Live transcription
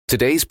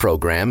Today's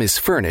program is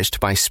furnished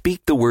by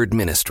Speak the Word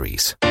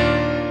Ministries.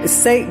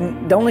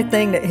 Satan, the only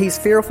thing that he's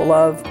fearful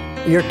of,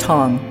 your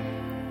tongue.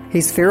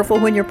 He's fearful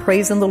when you're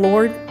praising the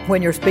Lord,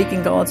 when you're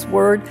speaking God's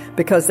Word,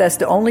 because that's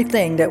the only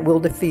thing that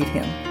will defeat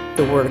him,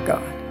 the Word of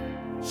God.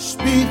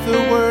 Speak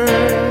the Word.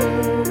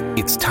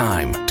 It's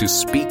time to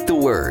Speak the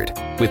Word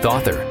with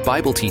author,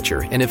 Bible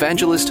teacher, and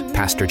evangelist,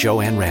 Pastor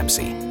Joanne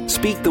Ramsay.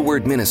 Speak the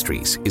Word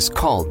Ministries is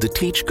called to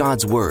teach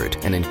God's Word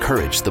and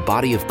encourage the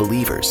body of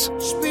believers.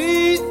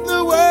 Speak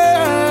the Word.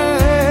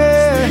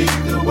 Speak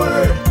the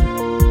Word.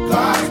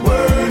 God's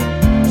Word.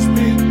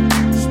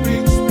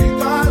 Speak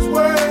God's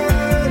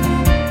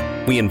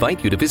Word. We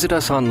invite you to visit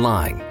us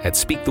online at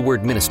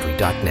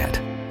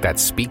speakthewordministry.net.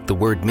 That's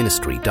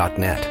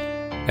speakthewordministry.net.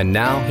 And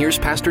now, here's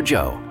Pastor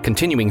Joe,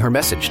 continuing her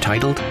message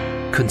titled,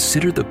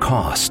 Consider the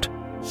Cost.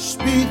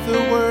 Speak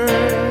the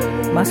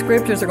Word. My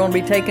scriptures are going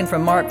to be taken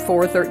from Mark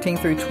 4:13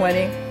 through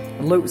 20,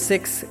 Luke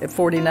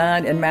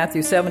 6:49, and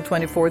Matthew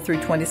 7:24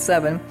 through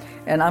 27.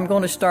 And I'm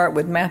going to start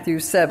with Matthew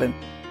 7.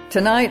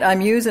 Tonight,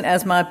 I'm using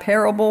as my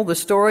parable the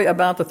story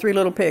about the three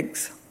little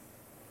pigs.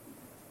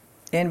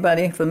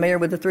 Anybody familiar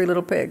with the three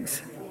little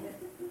pigs?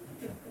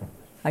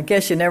 I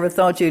guess you never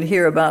thought you'd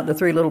hear about the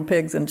three little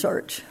pigs in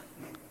church.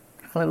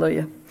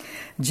 Hallelujah.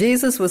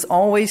 Jesus was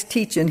always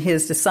teaching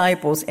his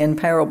disciples in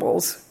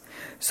parables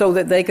so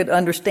that they could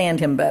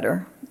understand him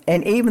better.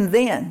 And even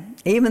then,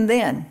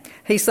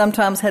 he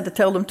sometimes had to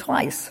tell them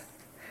twice.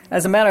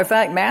 As a matter of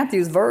fact,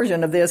 Matthew's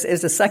version of this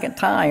is the second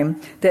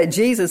time that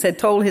Jesus had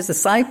told his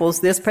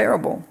disciples this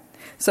parable.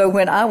 So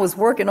when I was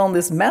working on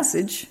this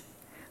message,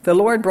 the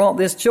Lord brought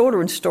this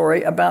children's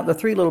story about the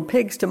three little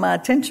pigs to my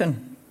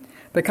attention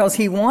because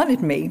he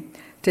wanted me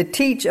to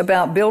teach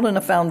about building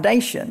a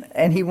foundation,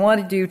 and he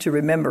wanted you to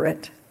remember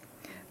it.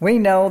 We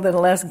know that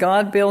unless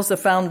God builds the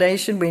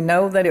foundation, we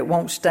know that it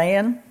won't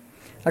stand.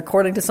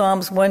 According to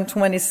Psalms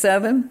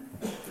 127,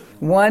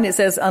 1, it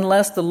says,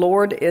 unless the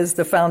Lord is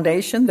the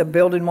foundation, the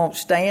building won't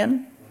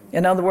stand.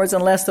 In other words,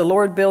 unless the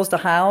Lord builds the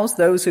house,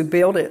 those who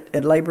build it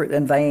and labor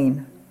in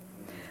vain.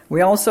 We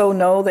also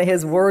know that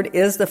his word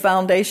is the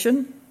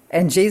foundation,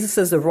 and Jesus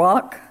is the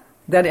rock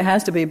that it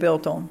has to be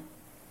built on.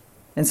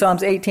 In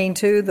Psalms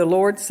 18:2, the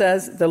Lord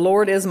says, the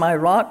Lord is my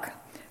rock,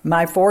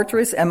 my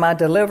fortress, and my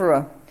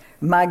deliverer,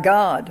 my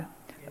God,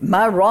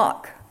 my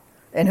rock,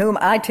 in whom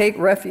I take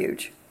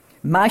refuge,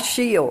 my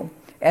shield,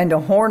 and the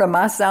horn of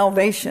my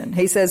salvation.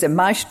 He says, in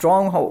my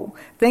stronghold.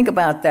 Think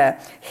about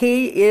that.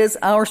 He is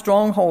our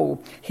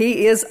stronghold.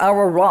 He is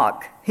our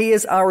rock. He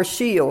is our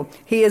shield.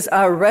 He is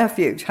our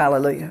refuge.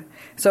 Hallelujah.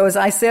 So as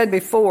I said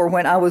before,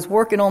 when I was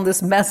working on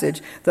this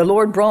message, the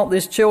Lord brought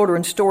this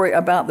children's story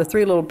about the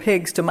three little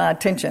pigs to my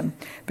attention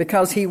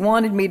because he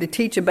wanted me to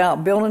teach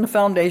about building a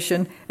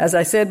foundation, as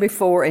I said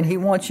before, and he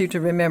wants you to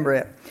remember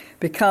it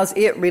because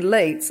it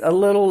relates a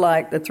little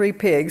like the three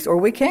pigs, or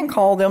we can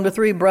call them the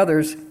three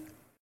brothers.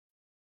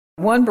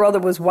 One brother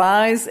was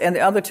wise and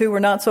the other two were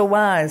not so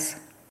wise.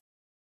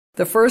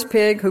 The first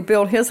pig who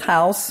built his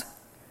house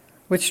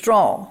with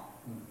straw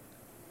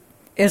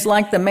is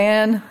like the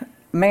man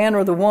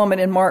or the woman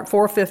in Mark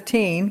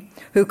 4:15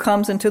 who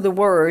comes into the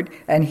word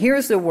and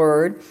hears the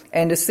word,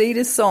 and the seed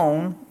is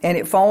sown and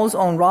it falls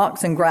on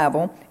rocks and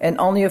gravel, and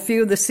only a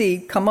few of the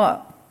seed come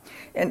up.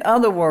 In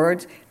other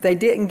words, they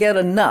didn't get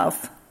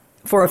enough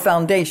for a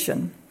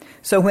foundation.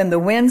 So when the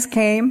winds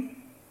came,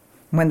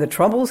 when the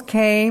troubles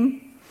came,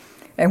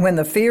 and when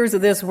the fears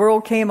of this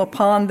world came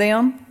upon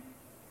them,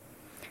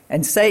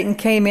 and Satan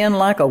came in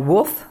like a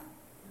wolf,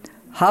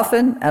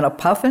 huffing and a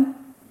puffing,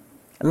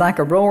 like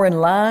a roaring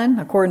lion,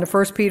 according to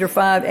 1 Peter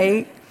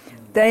 5:8,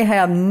 they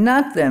have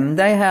nothing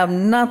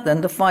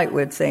to fight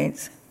with,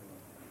 saints,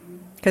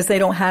 because they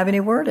don't have any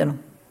word in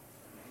them.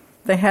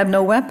 They have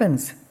no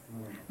weapons.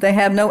 They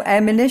have no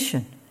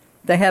ammunition.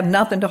 They have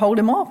nothing to hold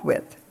him off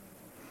with.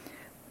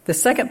 The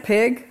second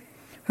pig,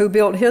 who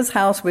built his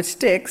house with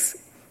sticks,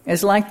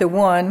 is like the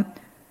one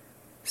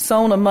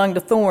sown among the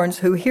thorns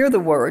who hear the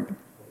word.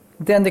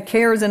 Then the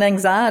cares and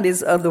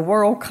anxieties of the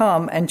world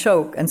come and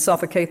choke and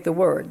suffocate the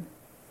word.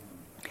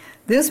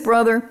 This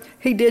brother,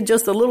 he did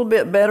just a little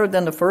bit better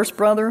than the first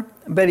brother,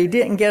 but he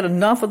didn't get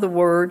enough of the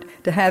word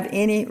to have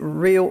any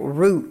real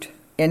root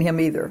in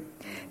him either.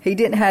 He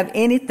didn't have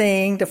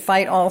anything to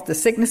fight off the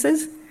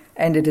sicknesses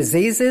and the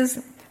diseases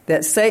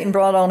that Satan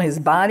brought on his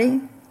body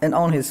and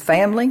on his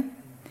family.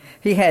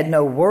 He had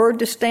no word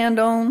to stand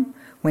on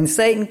when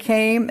Satan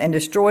came and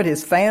destroyed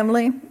his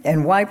family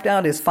and wiped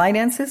out his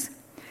finances.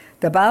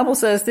 The Bible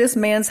says this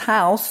man's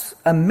house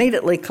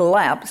immediately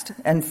collapsed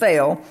and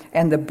fell,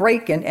 and the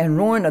breaking and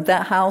ruin of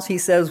that house, he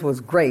says,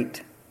 was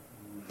great.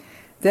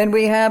 Then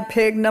we have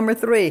pig number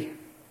 3.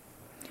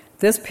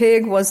 This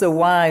pig was the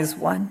wise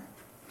one.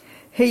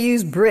 He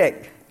used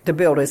brick to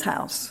build his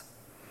house.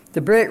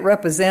 The brick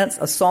represents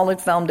a solid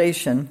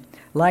foundation,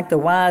 like the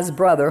wise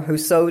brother who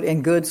sowed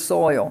in good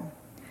soil.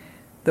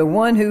 The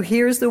one who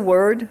hears the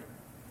word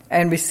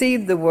and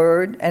receives the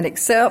word and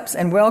accepts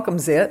and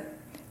welcomes it,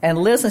 and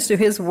listens to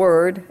his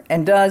word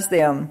and does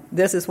them.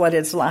 This is what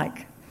it's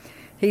like.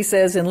 He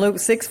says in Luke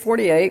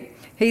 6:48,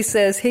 He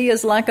says, he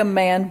is like a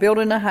man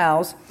building a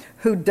house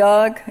who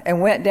dug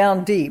and went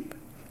down deep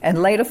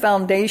and laid a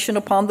foundation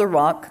upon the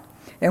rock.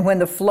 And when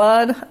the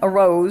flood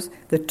arose,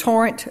 the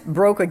torrent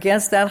broke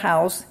against that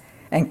house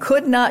and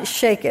could not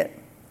shake it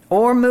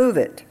or move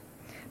it,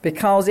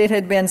 because it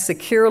had been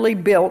securely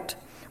built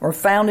or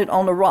founded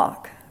on the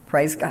rock.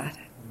 Praise God.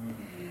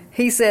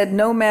 He said,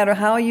 no matter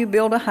how you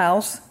build a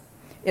house,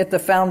 if the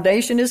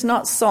foundation is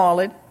not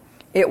solid,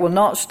 it will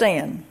not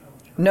stand,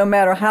 no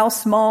matter how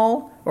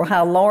small or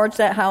how large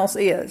that house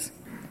is.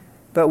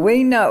 But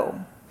we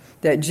know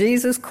that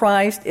Jesus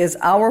Christ is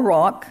our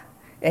rock,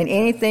 and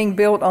anything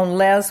built on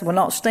less will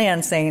not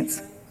stand,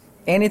 saints.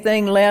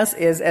 Anything less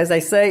is, as they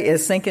say,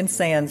 is sinking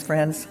sands,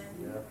 friends.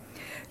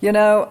 You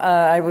know,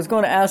 I was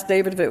going to ask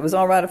David if it was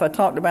all right if I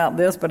talked about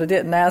this, but I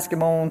didn't ask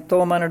him. I'll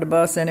throw him under the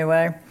bus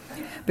anyway.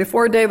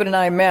 Before David and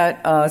I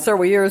met,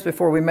 several years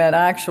before we met,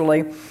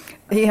 actually,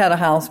 he had a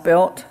house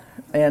built.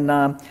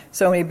 And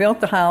so when he built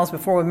the house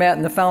before we met,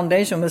 and the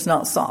foundation was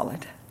not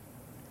solid.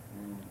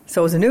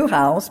 So it was a new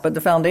house, but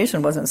the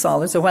foundation wasn't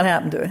solid. So what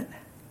happened to it?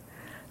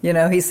 You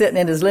know, he's sitting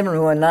in his living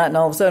room one night and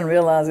all of a sudden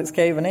realized it's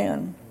caving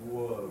in.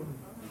 Whoa.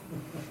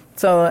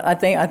 So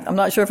I'm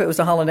not sure if it was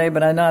a holiday,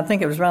 but I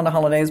think it was around the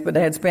holidays, but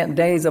they had spent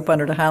days up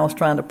under the house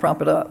trying to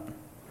prop it up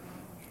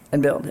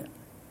and build it.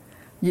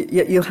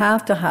 You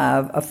have to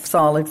have a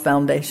solid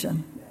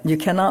foundation. You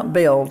cannot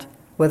build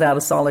without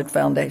a solid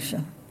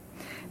foundation.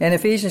 In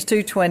Ephesians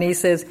 2:20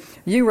 says,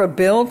 you were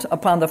built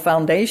upon the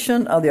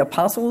foundation of the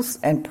apostles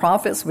and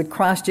prophets with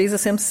Christ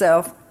Jesus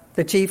himself,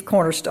 the chief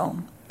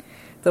cornerstone.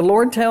 The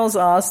Lord tells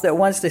us that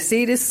once the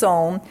seed is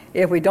sown,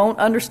 if we don't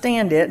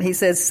understand it, he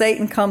says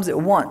Satan comes at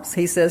once.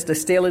 He says to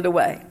steal it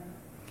away.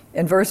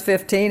 In verse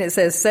 15 it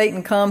says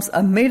Satan comes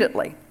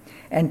immediately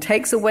and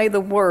takes away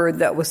the word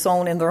that was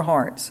sown in their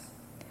hearts.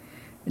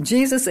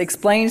 Jesus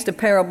explains the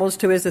parables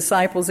to his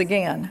disciples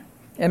again.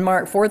 In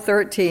Mark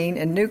 4:13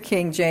 in New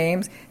King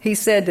James, he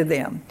said to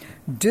them,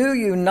 do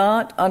you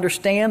not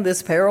understand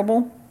this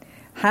parable?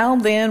 How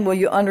then will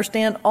you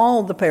understand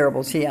all the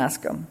parables? He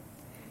asked them.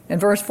 In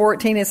verse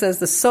 14 it says,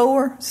 the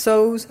sower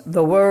sows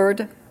the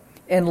word.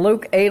 In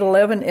Luke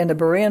 8:11 in the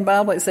Berean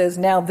Bible it says,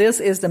 now this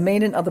is the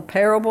meaning of the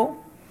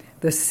parable.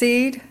 The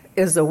seed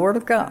is the word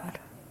of God.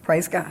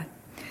 Praise God.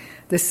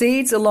 The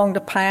seeds along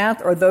the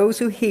path are those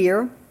who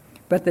hear,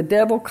 but the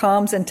devil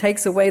comes and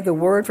takes away the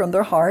word from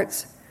their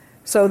hearts,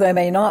 so they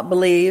may not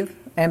believe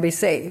and be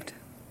saved.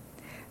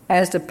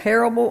 As the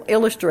parable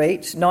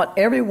illustrates, not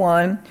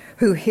everyone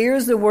who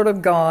hears the word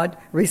of God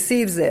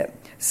receives it.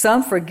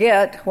 Some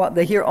forget what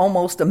they hear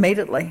almost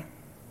immediately.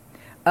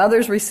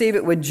 Others receive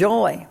it with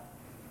joy,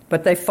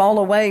 but they fall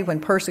away when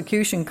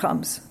persecution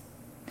comes.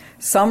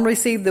 Some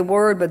receive the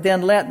word, but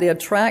then let the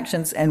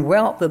attractions and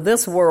wealth of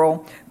this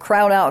world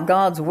crowd out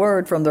God's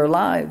word from their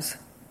lives.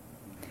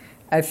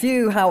 A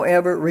few,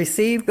 however,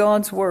 receive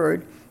God's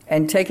word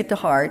and take it to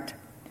heart,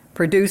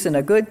 producing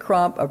a good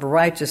crop of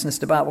righteousness,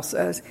 the Bible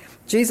says.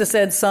 Jesus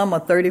said some are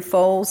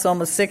 30-fold,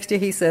 some are 60,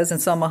 he says,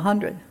 and some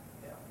 100.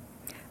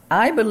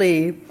 I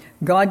believe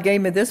God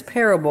gave me this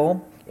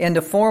parable in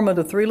the form of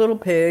the 3 little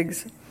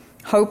pigs,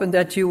 hoping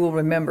that you will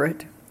remember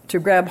it, to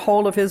grab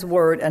hold of his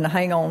word and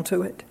hang on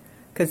to it.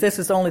 Because this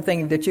is the only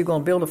thing that you're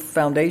going to build a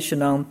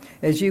foundation on,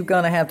 is you're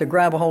going to have to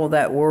grab a hold of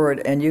that word,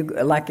 and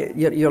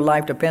your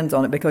life depends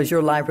on it, because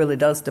your life really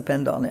does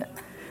depend on it.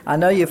 I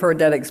know you've heard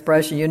that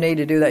expression, you need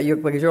to do that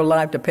because your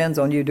life depends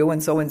on you doing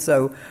so and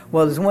so.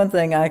 Well, there's one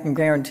thing I can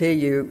guarantee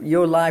you,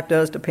 your life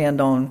does depend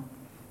on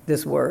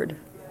this word.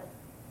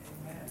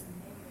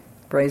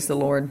 Praise the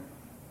Lord.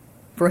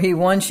 For he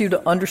wants you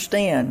to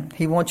understand.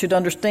 He wants you to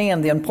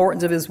understand the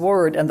importance of his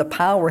word and the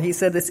power, he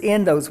said, that's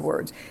in those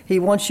words. He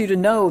wants you to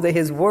know that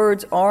his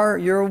words are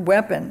your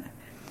weapon.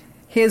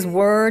 His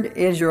word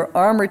is your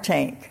armor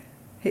tank.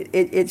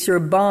 It's your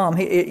bomb.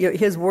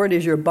 His word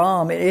is your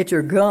bomb. It's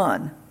your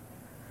gun.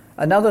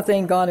 Another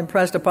thing God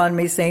impressed upon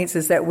me, saints,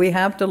 is that we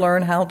have to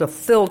learn how to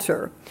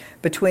filter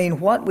between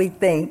what we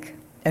think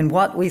and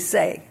what we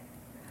say.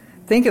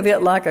 Think of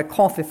it like a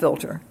coffee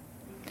filter.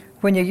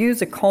 When you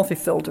use a coffee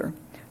filter,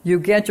 you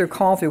get your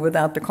coffee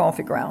without the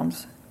coffee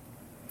grounds.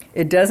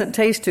 It doesn't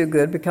taste too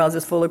good because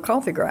it's full of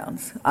coffee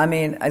grounds. I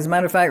mean, as a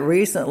matter of fact,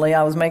 recently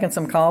I was making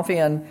some coffee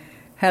and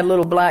had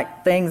little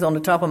black things on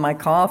the top of my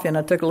coffee, and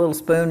I took a little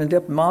spoon and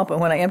dipped them up,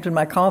 and when I emptied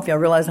my coffee, I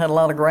realized I had a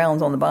lot of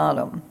grounds on the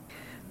bottom.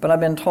 But I've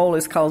been told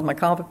it's caused my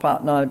coffee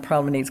pot. No, it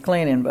probably needs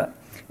cleaning. But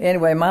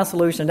anyway, my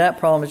solution to that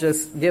problem is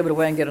just give it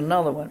away and get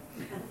another one.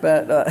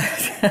 But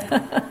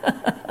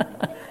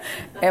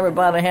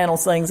everybody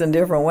handles things in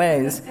different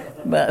ways.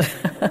 But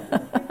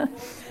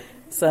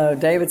so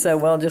David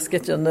said, well, just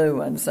get you a new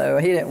one. So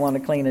he didn't want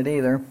to clean it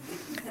either.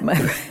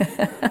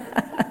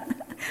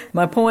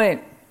 My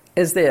point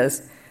is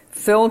this.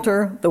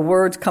 Filter the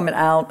words coming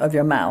out of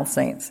your mouth,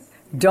 saints.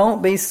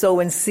 Don't be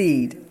sowing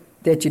seed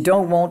that you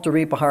don't want to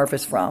reap a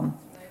harvest from.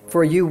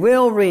 For you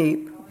will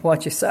reap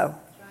what you sow.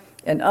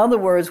 In other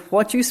words,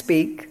 what you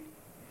speak,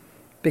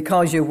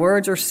 because your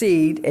words are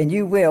seed, and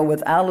you will,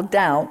 without a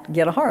doubt,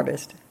 get a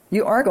harvest.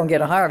 You are going to get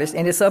a harvest,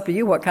 and it's up to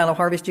you what kind of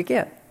harvest you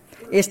get.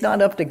 It's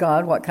not up to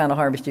God what kind of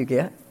harvest you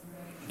get.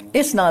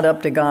 It's not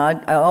up to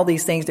God. All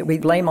these things that we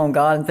blame on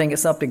God and think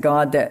it's up to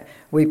God that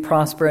we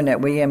prosper and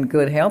that we have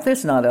good health,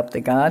 it's not up to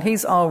God.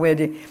 He's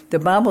already, the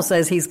Bible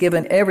says He's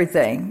given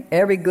everything,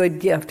 every good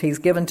gift He's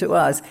given to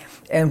us.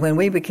 And when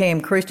we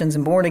became Christians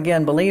and born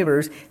again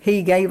believers,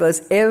 He gave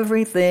us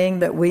everything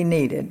that we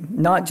needed.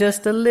 Not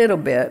just a little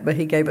bit, but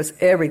He gave us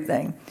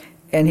everything.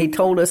 And He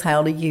told us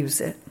how to use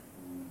it.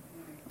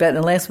 But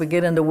unless we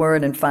get in the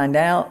Word and find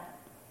out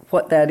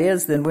what that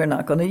is, then we're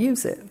not going to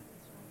use it.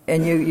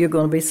 And you're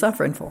going to be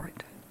suffering for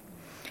it.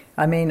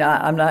 I mean,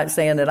 I'm not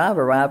saying that I've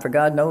arrived, for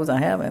God knows I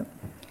haven't.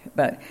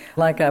 But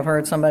like I've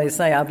heard somebody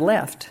say, I've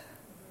left,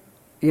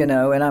 and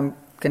I'm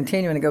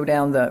continuing to go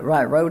down the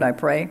right road, I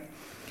pray.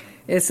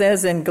 It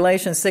says in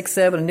Galatians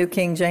 6:7, New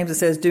King James, it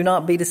says, do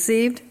not be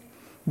deceived.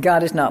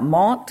 God is not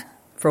mocked,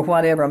 for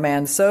whatever a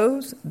man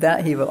sows,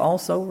 that he will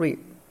also reap.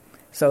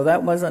 So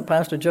that wasn't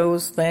Pastor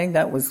Joe's thing.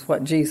 That was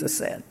what Jesus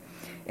said.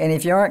 And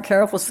if you aren't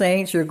careful,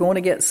 saints, you're going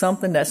to get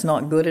something that's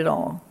not good at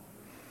all.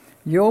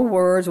 Your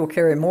words will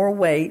carry more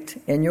weight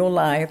in your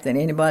life than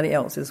anybody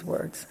else's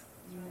words.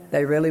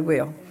 They really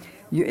will.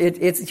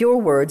 It's your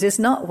words. It's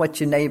not what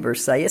your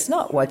neighbors say. It's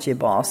not what your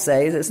boss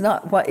says. It's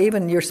not what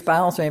even your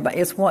spouse or anybody.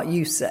 It's what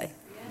you say.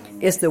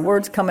 It's the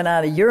words coming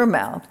out of your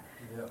mouth.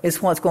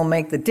 It's what's going to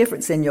make the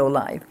difference in your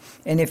life.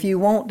 And if you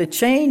want to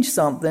change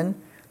something,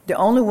 the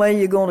only way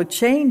you're going to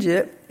change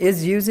it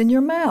is using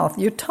your mouth,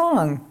 your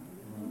tongue.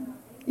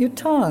 Your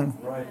tongue.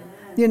 Right.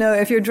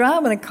 If you're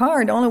driving a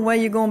car, the only way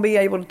you're going to be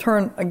able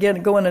to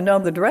go in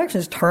another direction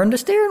is turn the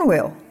steering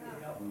wheel.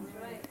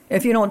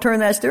 If you don't turn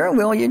that steering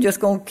wheel, you're just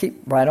going to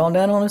keep right on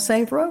down on the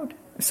same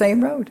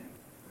road.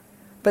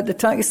 But the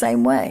tongue is the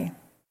same way.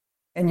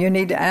 And you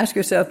need to ask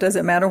yourself, does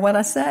it matter what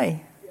I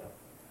say?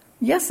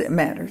 Yes, it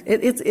matters.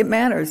 It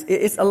matters.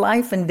 It's a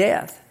life and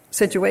death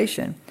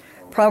situation.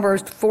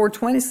 Proverbs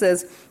 4:20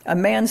 says, a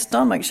man's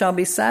stomach shall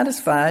be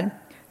satisfied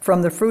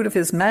from the fruit of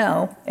his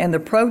mouth and the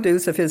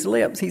produce of his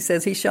lips, he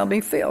says, he shall be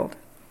filled.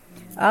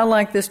 I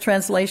like this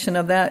translation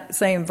of that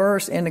same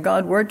verse in the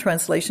God Word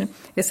translation.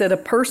 It said, a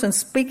person's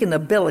speaking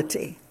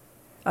ability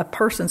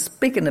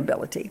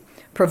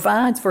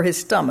provides for his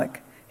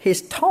stomach.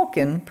 His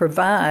talking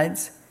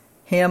provides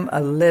him a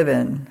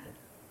living.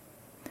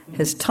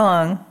 His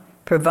tongue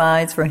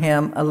provides for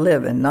him a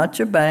living. Not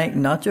your bank,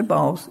 not your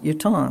boss, your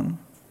tongue.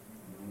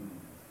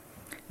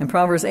 In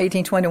Proverbs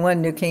 18:21,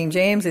 New King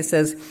James, it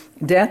says,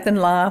 death and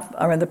life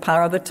are in the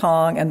power of the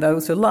tongue, and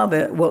those who love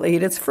it will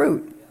eat its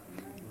fruit.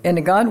 In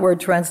the God Word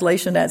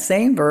translation of that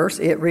same verse,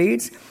 it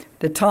reads,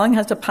 the tongue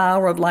has the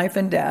power of life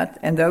and death,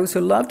 and those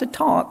who love to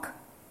talk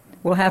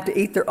will have to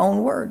eat their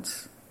own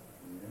words.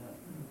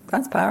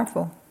 That's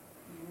powerful.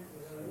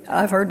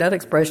 I've heard that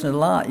expression a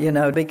lot,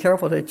 be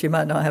careful that you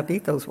might not have to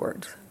eat those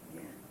words.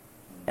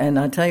 And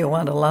I tell you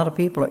what, a lot of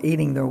people are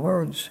eating their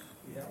words.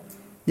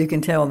 You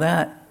can tell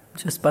that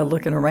just by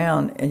looking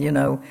around, and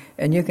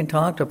you can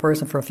talk to a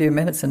person for a few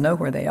minutes and know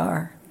where they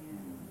are.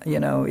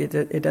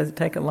 It doesn't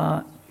take a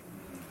lot.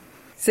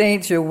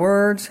 Saints, your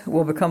words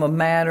will become a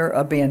matter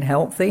of being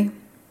healthy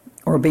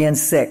or being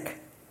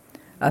sick,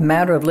 a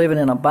matter of living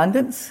in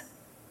abundance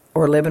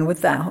or living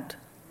without,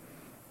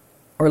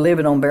 or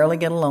living on barely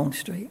get along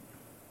street.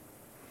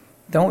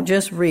 Don't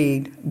just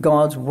read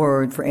God's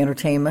word for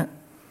entertainment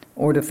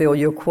or to fill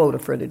your quota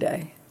for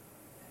today,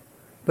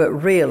 but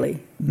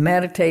really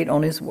meditate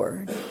on His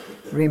word.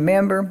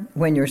 Remember,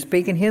 when you're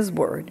speaking His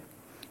word,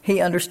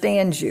 He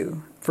understands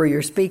you, for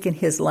you're speaking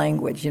His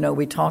language.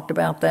 We talked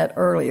about that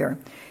earlier.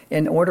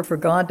 In order for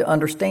God to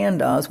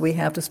understand us, we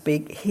have to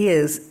speak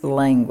His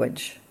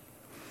language.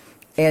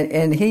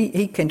 And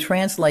He can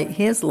translate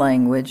His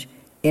language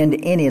into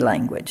any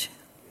language,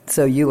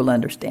 so you will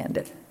understand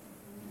it.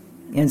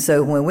 And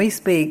so when we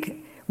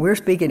speak, we're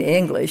speaking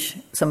English.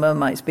 Some of them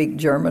might speak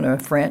German or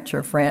French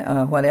or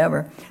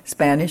whatever,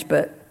 Spanish,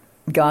 but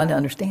God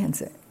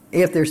understands it.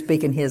 If they're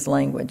speaking His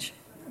language,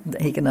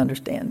 He can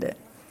understand it.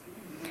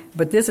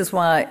 But this is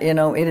why,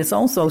 it is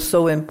also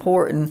so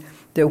important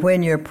that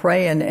when you're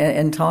praying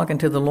and talking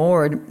to the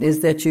Lord, is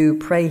that you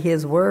pray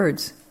His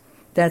words.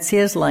 That's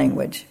His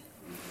language.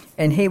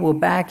 And He will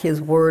back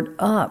His word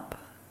up.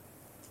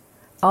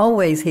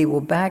 Always He will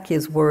back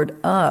His word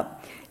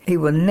up. He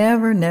will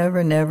never,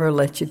 never, never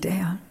let you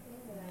down.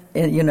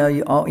 And,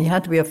 you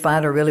have to be a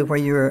fighter really where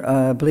you're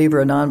a believer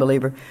or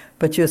non-believer,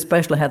 but you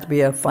especially have to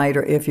be a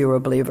fighter if you're a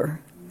believer,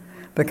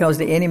 because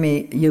the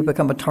enemy, you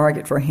become a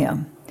target for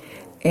him.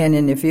 And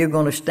then if you're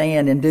going to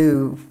stand and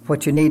do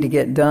what you need to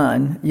get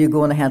done, you're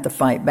going to have to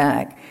fight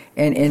back.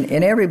 And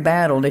in every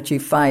battle that you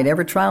fight,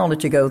 every trial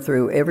that you go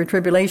through, every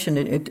tribulation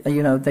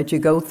that you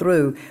go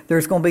through,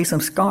 there's going to be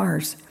some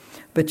scars.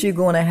 But you're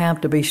going to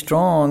have to be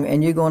strong,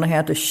 and you're going to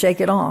have to shake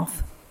it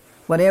off.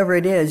 Whatever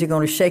it is, you're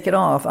going to shake it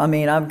off. I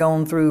mean, I've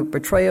gone through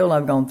betrayal,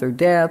 I've gone through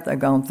death, I've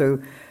gone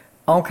through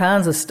all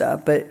kinds of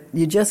stuff. But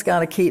you just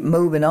got to keep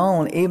moving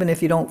on, even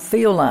if you don't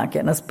feel like it,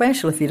 and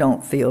especially if you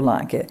don't feel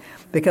like it,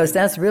 because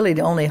that's really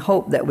the only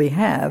hope that we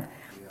have,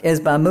 is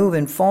by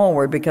moving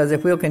forward, because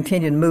if we'll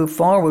continue to move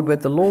forward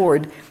with the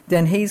Lord,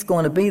 then He's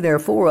going to be there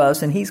for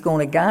us, and He's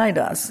going to guide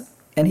us,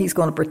 and He's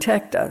going to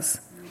protect us.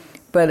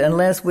 But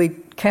unless we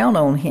count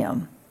on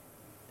Him,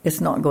 it's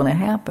not going to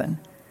happen.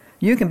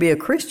 You can be a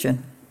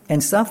Christian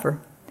and suffer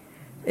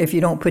if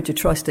you don't put your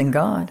trust in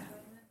God.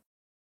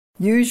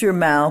 Use your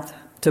mouth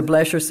to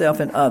bless yourself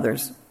and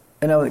others.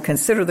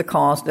 Consider the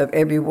cost of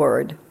every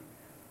word.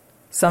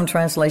 Some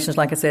translations,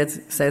 like I said,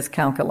 says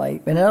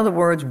calculate. In other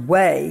words,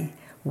 weigh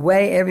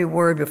every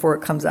word before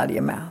it comes out of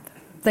your mouth.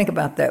 Think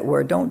about that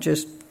word. Don't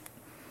just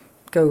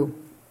go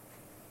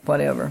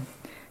whatever.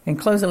 In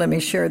closing, let me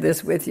share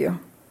this with you.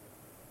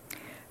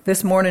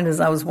 This morning as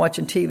I was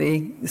watching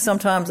TV,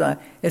 sometimes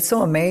it's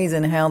so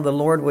amazing how the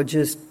Lord would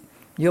just,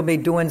 you'll be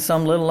doing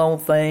some little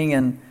old thing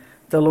and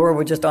the Lord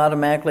would just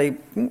automatically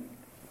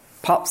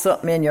pop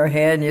something in your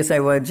head and you say,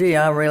 well, gee,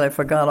 I really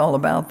forgot all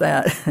about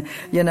that.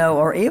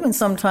 Or even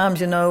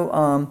sometimes,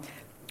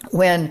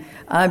 when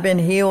I've been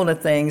healed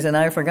of things and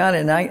I forgot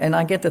it, and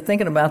I get to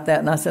thinking about that,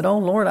 and I said, oh,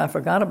 Lord, I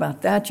forgot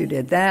about that. You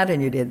did that,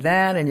 and you did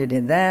that, and you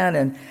did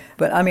that.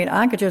 But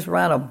I could just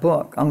write a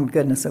book on the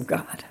goodness of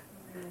God.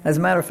 As a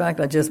matter of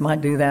fact, I just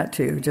might do that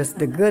too. Just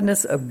the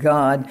goodness of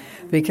God,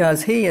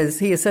 because He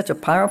is such a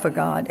powerful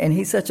God, and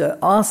He's such an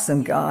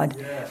awesome God.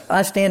 Yes.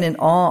 I stand in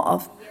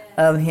awe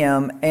of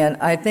Him, and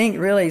I think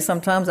really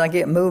sometimes I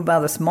get moved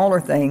by the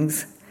smaller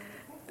things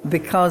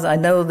because I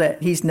know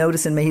that He's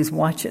noticing me, He's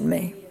watching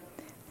me.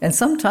 And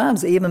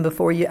sometimes even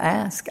before you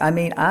ask. I've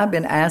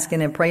been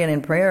asking and praying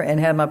in prayer and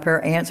had my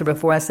prayer answered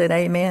before I said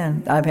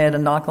amen. I've had a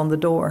knock on the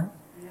door.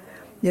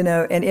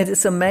 And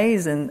it's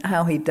amazing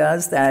how He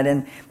does that.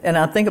 And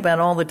I think about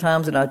all the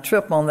times that I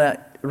trip on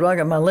that rug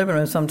in my living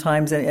room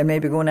sometimes and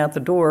maybe going out the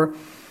door,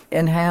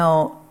 and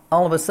how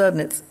all of a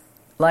sudden it's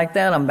like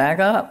that, I'm back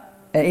up.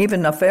 And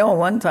even I fell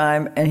one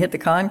time and hit the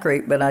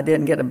concrete, but I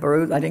didn't get a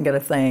bruise, I didn't get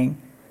a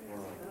thing.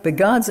 But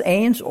God's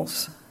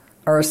angels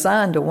are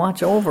assigned to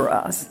watch over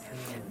us.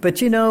 But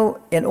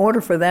in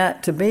order for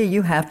that to be,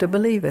 you have to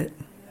believe it.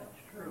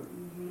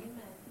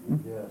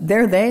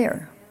 They're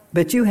there.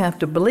 But you have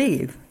to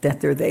believe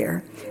that they're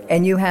there,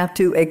 and you have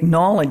to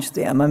acknowledge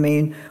them.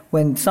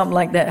 When something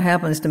like that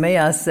happens to me,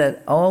 I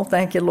said, oh,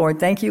 thank you, Lord.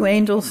 Thank you,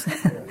 angels.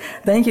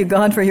 Thank you,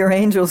 God, for your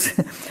angels,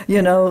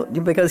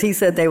 because He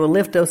said they will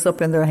lift us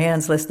up in their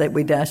hands lest that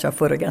we dash our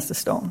foot against a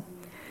stone.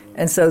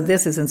 And so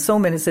this is in so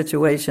many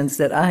situations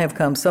that I have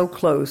come so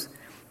close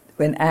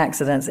in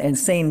accidents and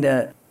seen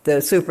the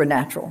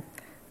supernatural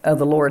of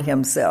the Lord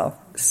Himself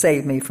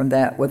save me from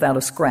that without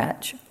a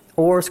scratch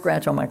or a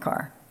scratch on my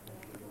car.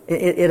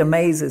 It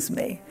amazes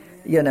me,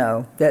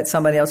 that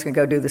somebody else can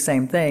go do the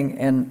same thing.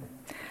 And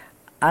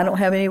I don't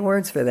have any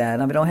words for that.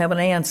 I don't have an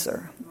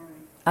answer.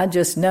 I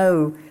just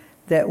know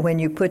that when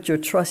you put your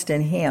trust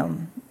in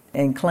Him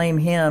and claim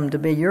Him to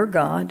be your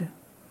God,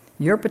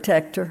 your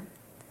protector,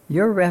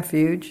 your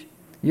refuge,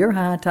 your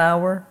high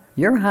tower,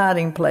 your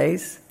hiding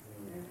place,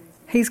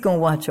 He's going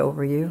to watch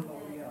over you.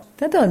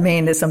 That doesn't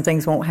mean that some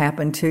things won't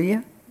happen to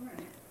you.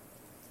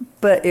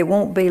 But it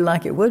won't be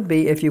like it would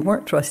be if you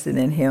weren't trusting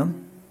in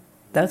Him.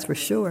 That's for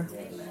sure.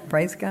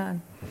 Praise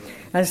God.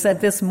 I said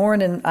this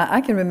morning,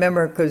 I can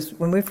remember, because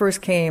when we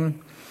first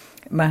came,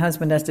 my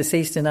husband that's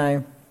deceased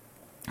and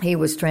he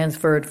was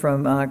transferred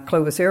from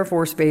Clovis Air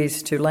Force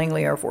Base to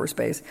Langley Air Force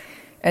Base.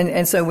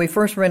 And so we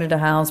first rented a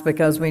house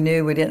because we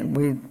knew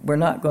we're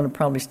not going to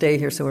probably stay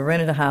here. So we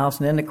rented a house,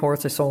 and then of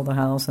course they sold the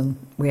house and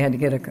we had to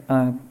get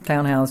a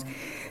townhouse.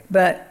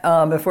 But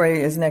before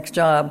his next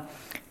job.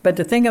 But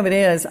the thing of it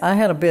is, I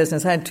had a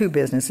business. I had two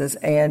businesses,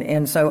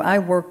 and so I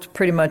worked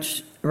pretty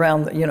much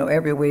around,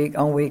 every week,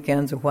 on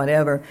weekends or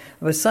whatever.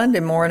 But Sunday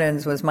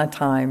mornings was my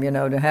time,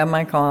 to have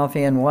my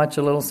coffee and watch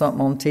a little something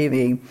on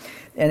TV.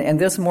 And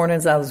this morning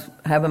as I was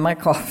having my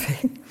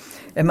coffee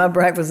and my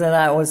breakfast, and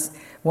I was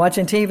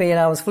watching TV, and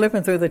I was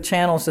flipping through the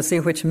channels to see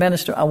which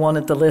minister I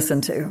wanted to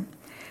listen to.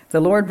 The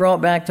Lord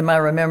brought back to my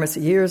remembrance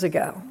years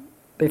ago,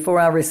 before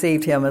I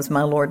received Him as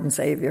my Lord and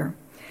Savior.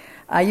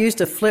 I used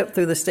to flip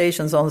through the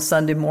stations on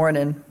Sunday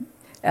morning,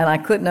 and I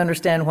couldn't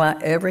understand why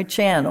every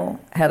channel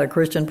had a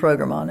Christian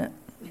program on it.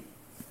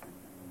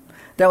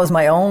 That was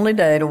my only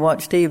day to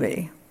watch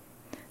TV,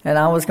 and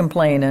I was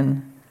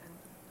complaining.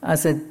 I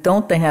said,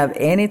 don't they have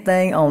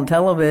anything on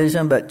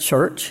television but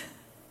church?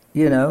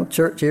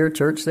 Church here,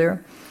 church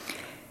there.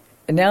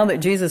 And now that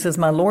Jesus is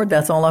my Lord,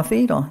 that's all I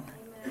feed on.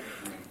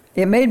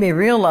 It made me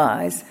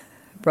realize,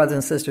 brothers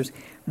and sisters,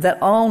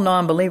 that all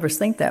non-believers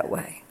think that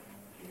way.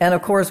 And,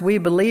 of course, we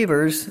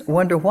believers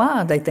wonder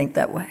why they think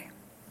that way.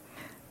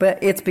 But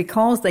it's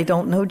because they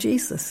don't know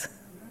Jesus.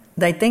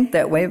 They think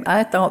that way.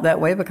 I thought that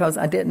way because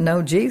I didn't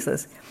know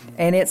Jesus.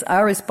 And it's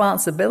our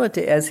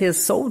responsibility as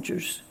His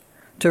soldiers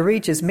to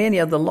reach as many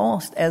of the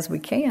lost as we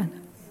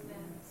can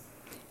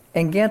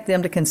and get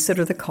them to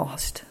consider the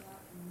cost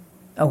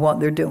of what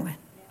they're doing.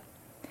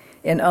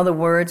 In other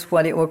words,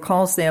 what it will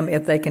cost them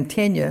if they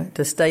continue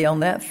to stay on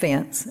that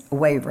fence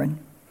wavering.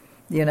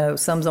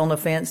 Some's on the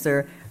fence,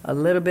 they're a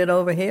little bit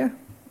over here,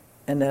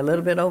 and they're a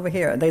little bit over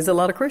here. There's a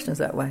lot of Christians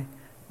that way.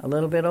 A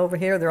little bit over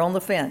here, they're on the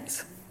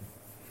fence.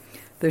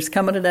 There's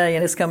coming a day,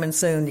 and it's coming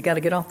soon. You got to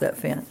get off that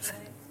fence.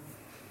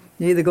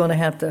 You're either going to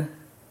have to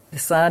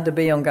decide to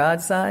be on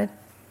God's side,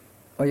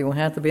 or you're going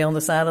to have to be on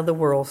the side of the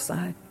world's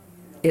side.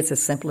 It's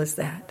as simple as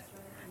that.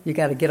 You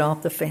got to get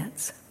off the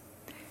fence.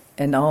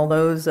 And all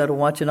those that are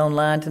watching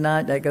online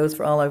tonight, that goes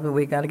for all over,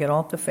 we got to get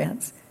off the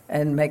fence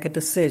and make a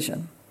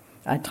decision.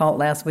 I taught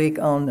last week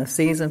on the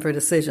season for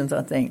decisions,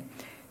 I think.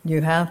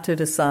 You have to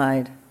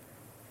decide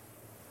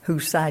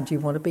whose side you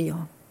want to be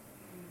on.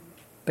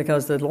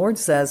 Because the Lord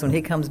says when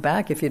he comes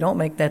back, if you don't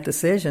make that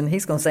decision,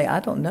 he's going to say, I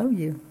don't know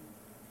you.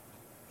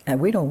 And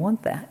we don't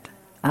want that.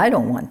 I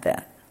don't want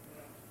that.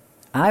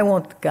 I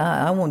want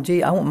God. I want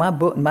my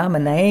book, my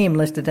name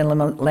listed in the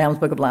Lamb's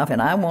Book of Life,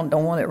 and I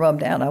don't want it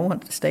rubbed out. I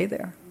want it to stay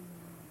there.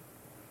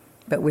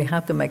 But we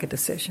have to make a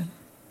decision.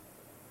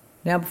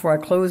 Now, before I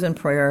close in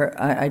prayer,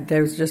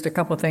 there's just a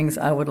couple of things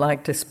I would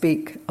like to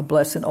speak a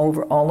blessing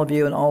over all of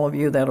you and all of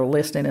you that are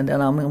listening, and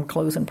then I'm going to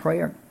close in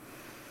prayer.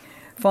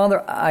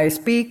 Father, I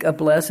speak a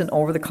blessing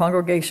over the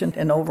congregation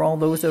and over all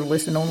those that are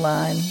listening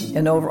online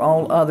and over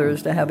all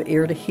others that have an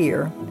ear to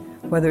hear,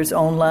 whether it's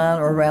online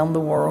or around the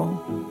world.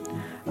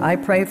 I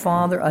pray,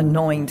 Father,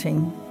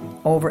 anointing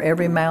over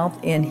every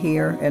mouth in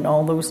here and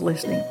all those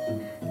listening,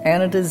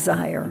 and a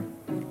desire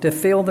to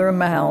fill their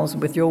mouths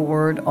with your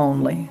word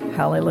only.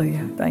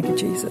 Hallelujah. Thank you,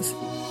 Jesus.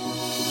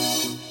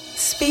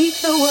 Speak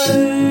the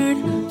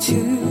word to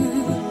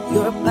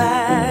your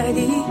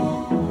body.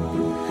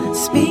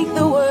 Speak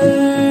the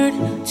word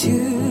to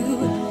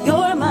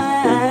your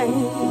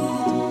mind.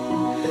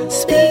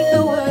 Speak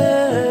the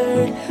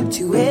word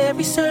to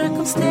every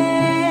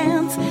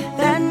circumstance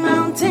that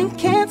mountain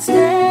can't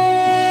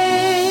stand.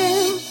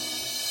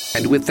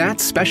 And with that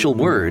special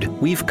word,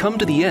 we've come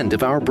to the end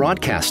of our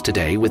broadcast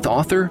today with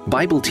author,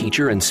 Bible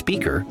teacher, and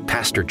speaker,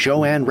 Pastor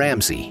Joanne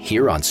Ramsay,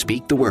 here on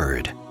Speak the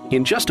Word.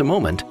 In just a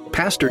moment,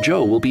 Pastor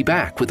Joe will be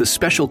back with a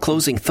special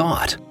closing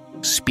thought.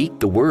 Speak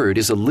the Word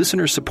is a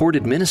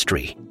listener-supported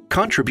ministry.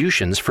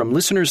 Contributions from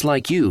listeners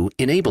like you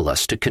enable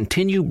us to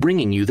continue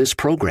bringing you this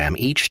program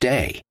each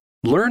day.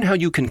 Learn how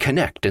you can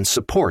connect and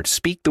support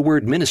Speak the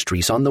Word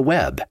Ministries on the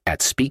web at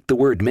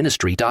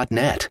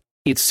speakthewordministry.net.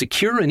 It's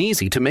secure and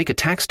easy to make a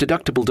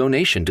tax-deductible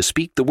donation to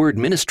Speak the Word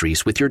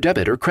Ministries with your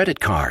debit or credit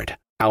card.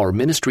 Our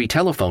ministry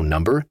telephone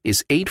number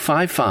is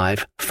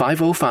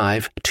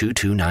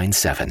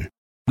 855-505-2297.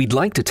 We'd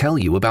like to tell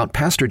you about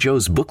Pastor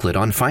Joe's booklet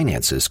on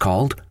finances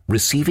called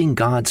Receiving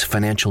God's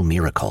Financial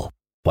Miracle.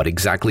 What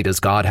exactly does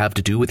God have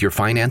to do with your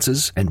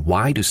finances, and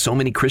why do so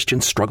many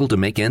Christians struggle to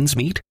make ends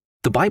meet?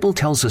 The Bible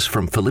tells us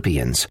from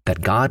Philippians that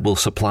God will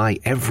supply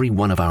every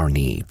one of our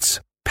needs.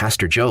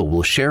 Pastor Joe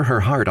will share her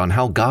heart on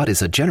how God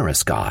is a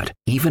generous God,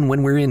 even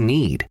when we're in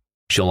need.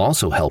 She'll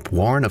also help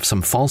warn of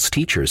some false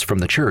teachers from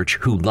the church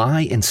who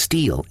lie and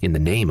steal in the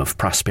name of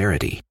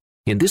prosperity.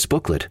 In this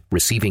booklet,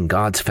 Receiving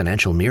God's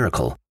Financial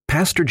Miracle,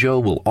 Pastor Joe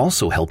will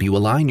also help you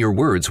align your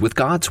words with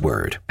God's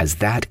Word, as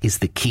that is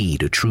the key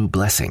to true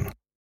blessing.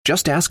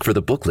 Just ask for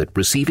the booklet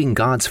Receiving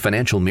God's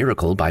Financial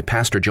Miracle by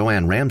Pastor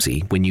Joanne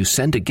Ramsay when you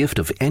send a gift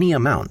of any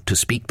amount to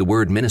Speak the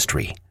Word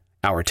Ministry.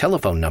 Our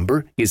telephone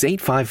number is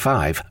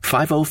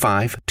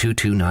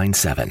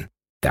 855-505-2297.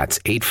 That's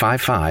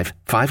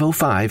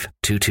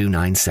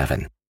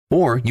 855-505-2297.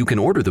 Or you can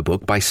order the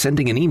book by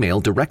sending an email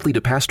directly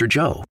to Pastor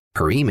Joe.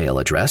 Her email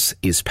address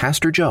is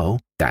pastorjoe,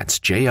 that's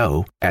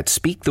J-O, at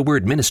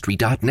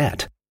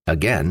speakthewordministry.net.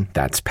 Again,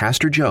 that's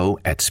pastorjoe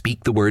at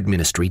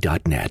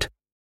speakthewordministry.net.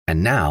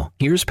 And now,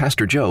 here's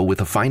Pastor Joe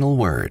with a final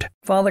word.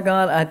 Father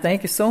God, I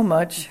thank you so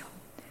much.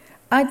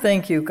 I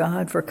thank you,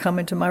 God, for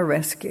coming to my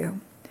rescue.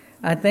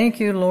 I thank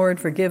you, Lord,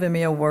 for giving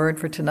me a word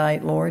for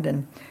tonight, Lord,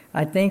 and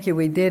I thank you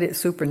we did it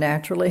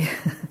supernaturally.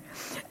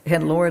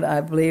 And Lord,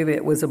 I believe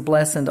it was a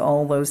blessing to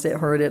all those that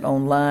heard it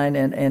online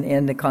and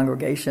in the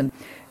congregation.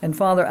 And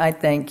Father, I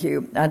thank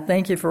you. I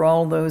thank you for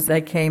all those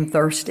that came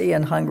thirsty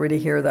and hungry to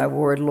hear thy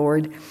word,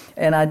 Lord.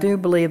 And I do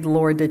believe,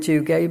 Lord, that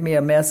you gave me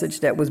a message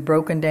that was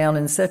broken down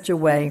in such a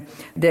way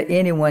that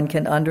anyone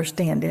can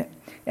understand it.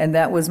 And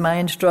that was my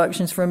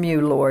instructions from you,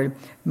 Lord.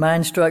 My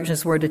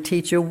instructions were to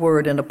teach your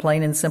word in a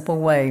plain and simple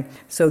way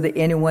so that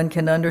anyone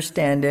can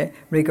understand it,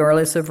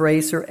 regardless of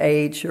race or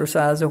age or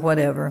size or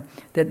whatever,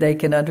 that they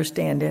can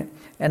understand it.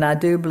 And I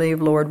do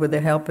believe, Lord, with the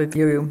help of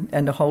you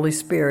and the Holy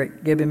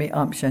Spirit giving me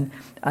unction,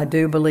 I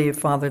do believe,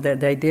 Father,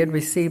 that they did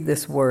receive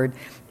this word.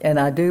 And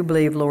I do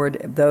believe,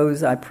 Lord,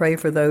 I pray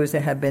for those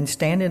that have been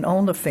standing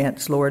on the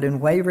fence, Lord,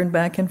 and wavering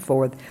back and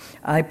forth.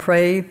 I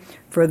pray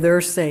for their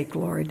sake,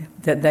 Lord,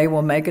 that they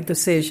will make a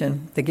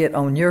decision to get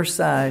on your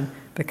side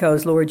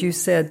because, Lord, you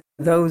said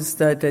those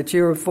that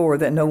you're for,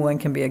 that no one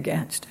can be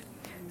against.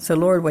 So,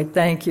 Lord, we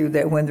thank you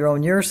that when they're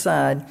on your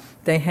side,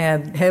 they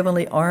have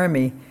heavenly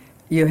army.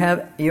 You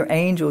have your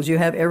angels. You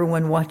have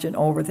everyone watching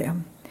over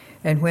them.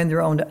 And when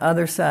they're on the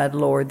other side,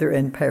 Lord, they're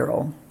in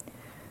peril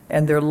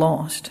and they're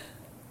lost.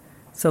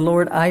 So,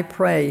 Lord, I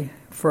pray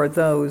for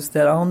those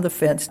that are on the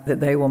fence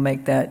that they will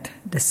make that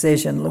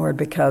decision, Lord,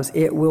 because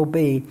it will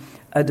be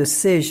a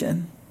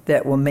decision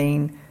that will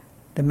mean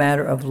the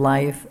matter of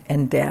life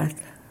and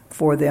death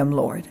for them,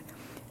 Lord.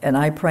 And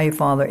I pray,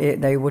 Father,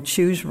 they will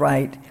choose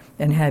right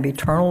and have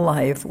eternal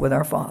life with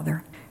our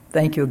Father.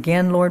 Thank you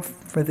again, Lord,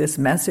 for this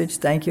message.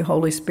 Thank you,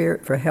 Holy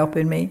Spirit, for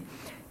helping me.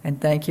 And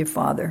thank you,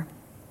 Father,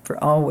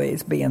 for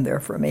always being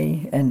there for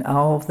me and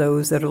all of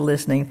those that are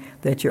listening,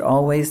 that you're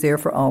always there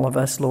for all of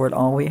us, Lord.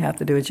 All we have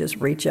to do is just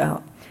reach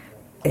out,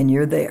 and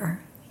you're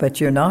there.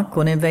 But you're not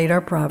going to invade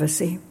our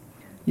privacy.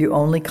 You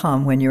only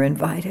come when you're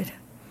invited.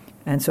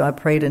 And so I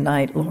pray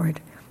tonight,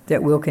 Lord,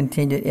 that we'll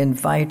continue to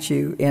invite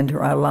you into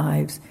our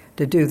lives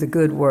to do the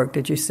good work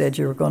that you said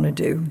you were going to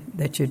do,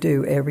 that you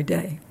do every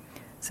day.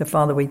 So,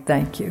 Father, we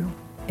thank you.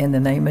 In the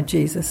name of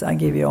Jesus, I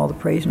give you all the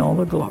praise and all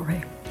the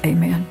glory.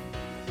 Amen.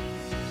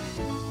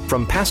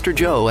 From Pastor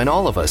Joe and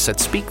all of us at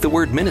Speak the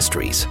Word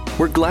Ministries,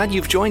 we're glad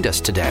you've joined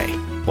us today.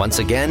 Once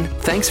again,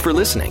 thanks for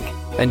listening.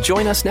 And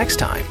join us next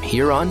time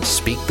here on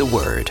Speak the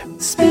Word.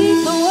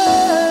 Speak the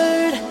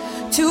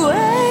word to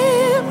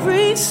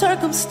every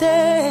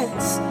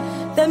circumstance.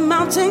 That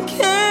mountain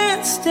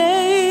can't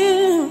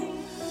stand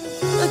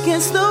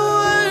against the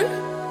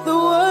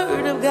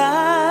word of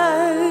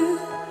God.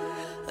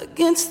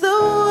 Against the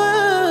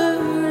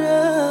word